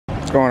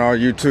What's going on,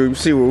 YouTube?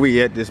 See where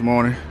we at this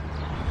morning.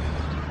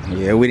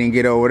 Yeah, we didn't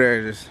get over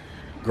there, just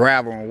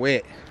gravel and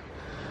wet.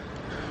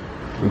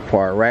 We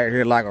parked right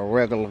here like a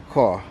regular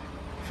car.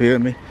 Feel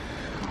me?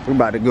 We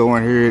about to go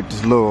in here at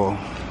this little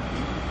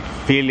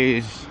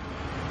Phillies,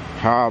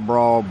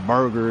 hard-broiled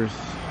burgers,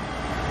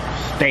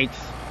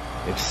 steaks,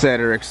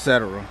 etc.,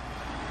 etc.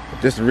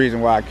 But this is the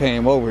reason why I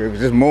came over here,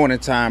 because this morning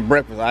time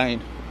breakfast,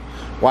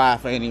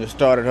 wife ain't even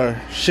started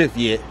her shift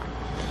yet.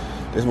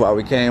 This is why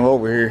we came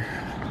over here.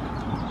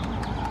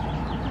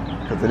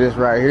 Because of this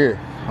right here.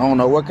 I don't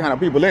know what kind of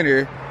people in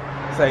here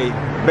say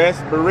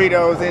best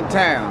burritos in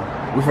town.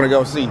 We're finna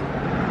go see.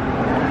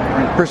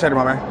 Appreciate it,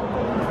 my man.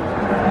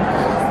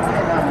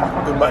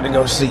 We're about to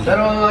go see. All to go,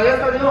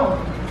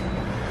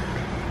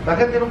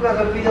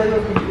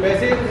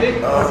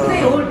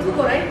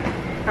 right?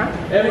 Huh?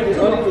 Everything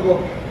all to go.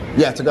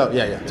 Yeah, to go.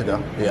 Yeah, to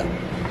go. Yeah.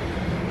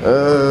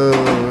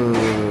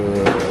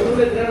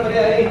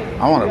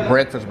 I want a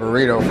breakfast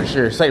burrito for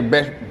sure. Say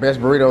best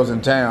burritos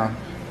in town.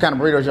 What kind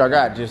of burritos y'all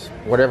got? Just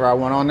whatever I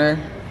want on there?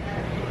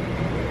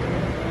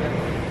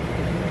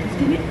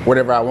 Excuse me?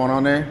 Whatever I want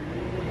on there?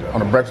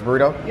 On a breakfast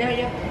burrito?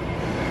 Yeah.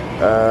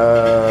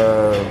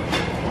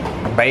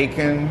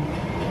 Bacon.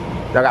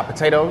 Y'all got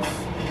potatoes?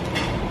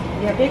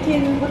 Yeah,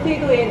 bacon,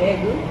 potato, and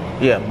egg.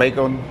 Yeah,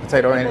 bacon,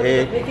 potato, and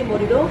egg. Bacon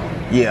burrito?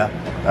 Yeah.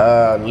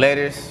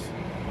 Lettuce.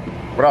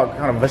 What all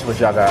kind of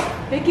vegetables y'all got?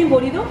 Bacon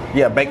burrito?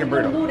 Yeah, bacon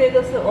burrito. No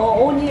lettuce,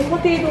 only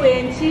potato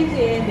and cheese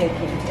and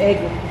bacon, egg.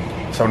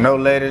 So no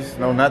lettuce,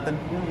 no nothing?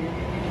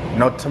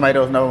 No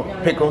tomatoes, no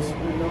pickles?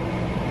 No.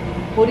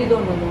 Burrito,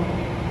 no.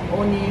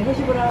 Only hash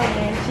brown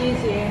and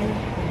cheese and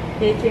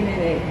bacon and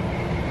egg.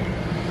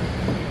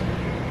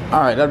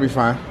 All right, that'll be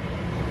fine.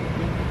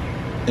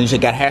 And you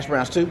said got hash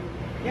browns too?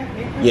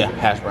 Yeah,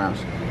 hash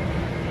browns.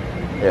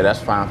 Yeah, that's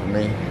fine for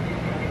me.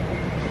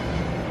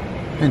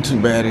 Ain't too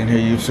bad in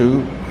here,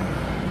 YouTube.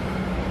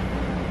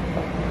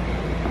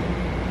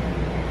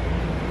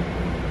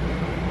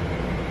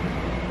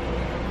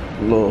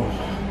 A little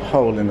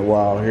hole in the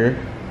wall here.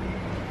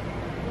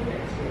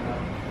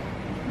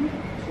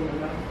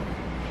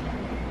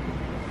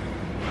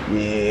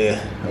 Yeah,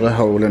 a little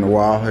hole in the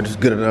wall. It's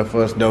good enough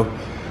for us though.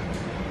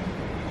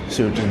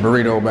 See what this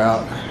burrito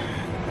about.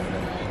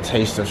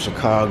 Taste of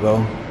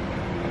Chicago.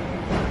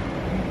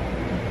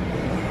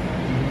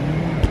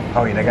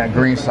 Oh yeah, they got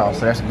green sauce,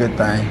 so that's a good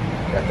thing.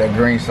 Got that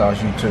green sauce,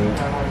 YouTube.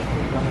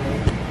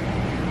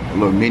 A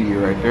little menu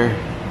right there.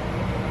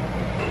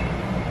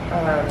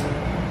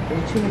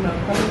 Tuna milk,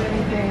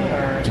 anything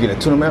or? Did you get a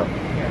tuna milk?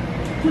 Yeah.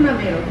 Tuna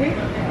milk, okay?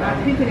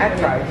 At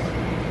price.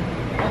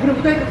 그럼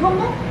부탁해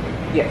combo?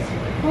 Yes.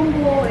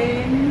 Combo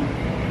and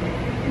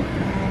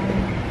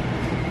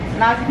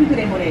large pink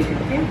lemonade,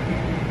 okay?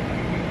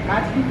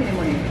 Large pink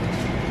lemonade.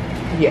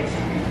 Yes.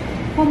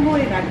 Combo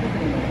and large pink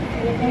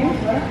lemonade. Okay?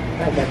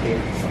 I got this.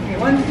 Okay,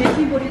 one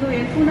bacon burrito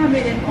and tuna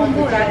milk and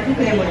combo large pink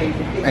lemonade.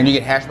 And you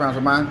get hash browns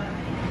with mine?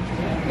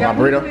 Yeah, My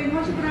burrito?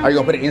 burrito. Are you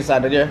gonna put it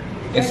inside there?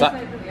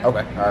 Inside? Yeah.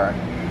 Okay, all right.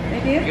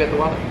 Right here? You got the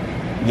wallet?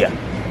 Yeah.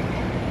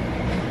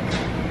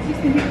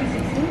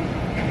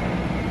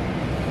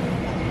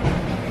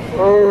 1656.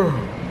 Oh.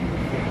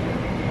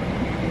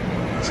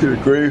 Let's get a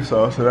green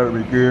sauce, so that'll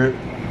be good.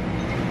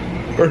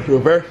 There's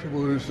some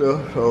vegetables and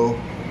stuff, so.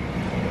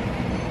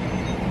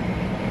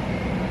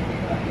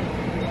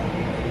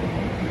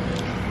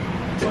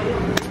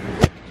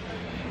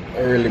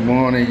 Early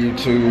morning,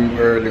 YouTube.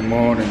 Early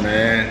morning,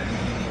 man.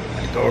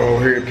 Go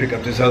over here and pick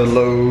up this other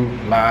load,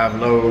 live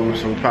load.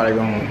 So we're probably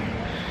gonna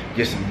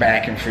get some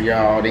backing for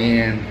y'all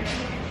then.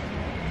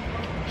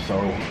 So I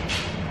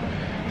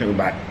think we're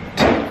about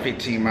 10,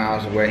 15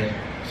 miles away,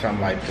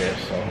 something like that.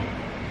 So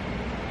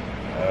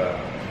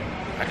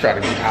I try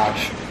to get out.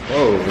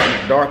 Whoa,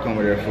 it's dark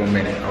over there for a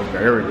minute. Okay,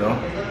 there we go.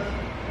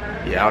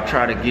 Yeah, I'll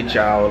try to get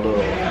y'all a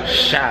little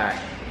shot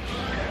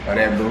of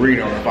that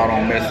burrito if I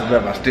don't mess it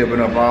up. I still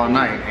been up all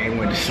night, ain't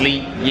went to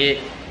sleep yet.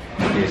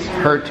 It's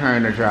her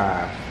turn to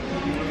drive.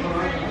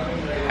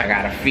 I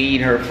gotta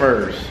feed her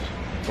first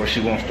before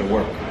she wants to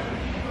work.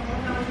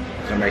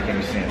 Doesn't make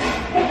any sense.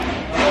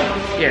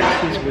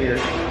 Yeah, it's weird.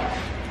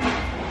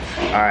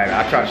 Alright,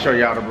 I'll try to show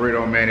y'all the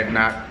burrito, man. If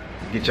not,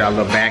 get y'all a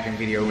little backing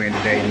video in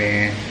today,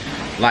 man.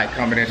 Like,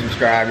 comment, and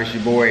subscribe. It's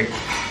your boy,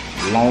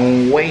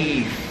 Long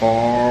Way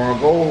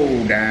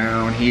Fargo,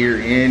 down here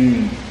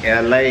in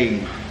LA.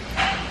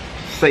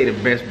 Say the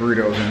best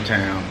burritos in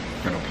town.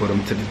 Gonna put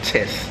them to the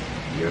test.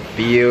 You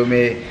feel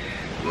me?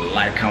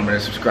 Like, comment,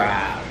 and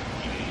subscribe.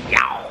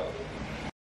 Y'all.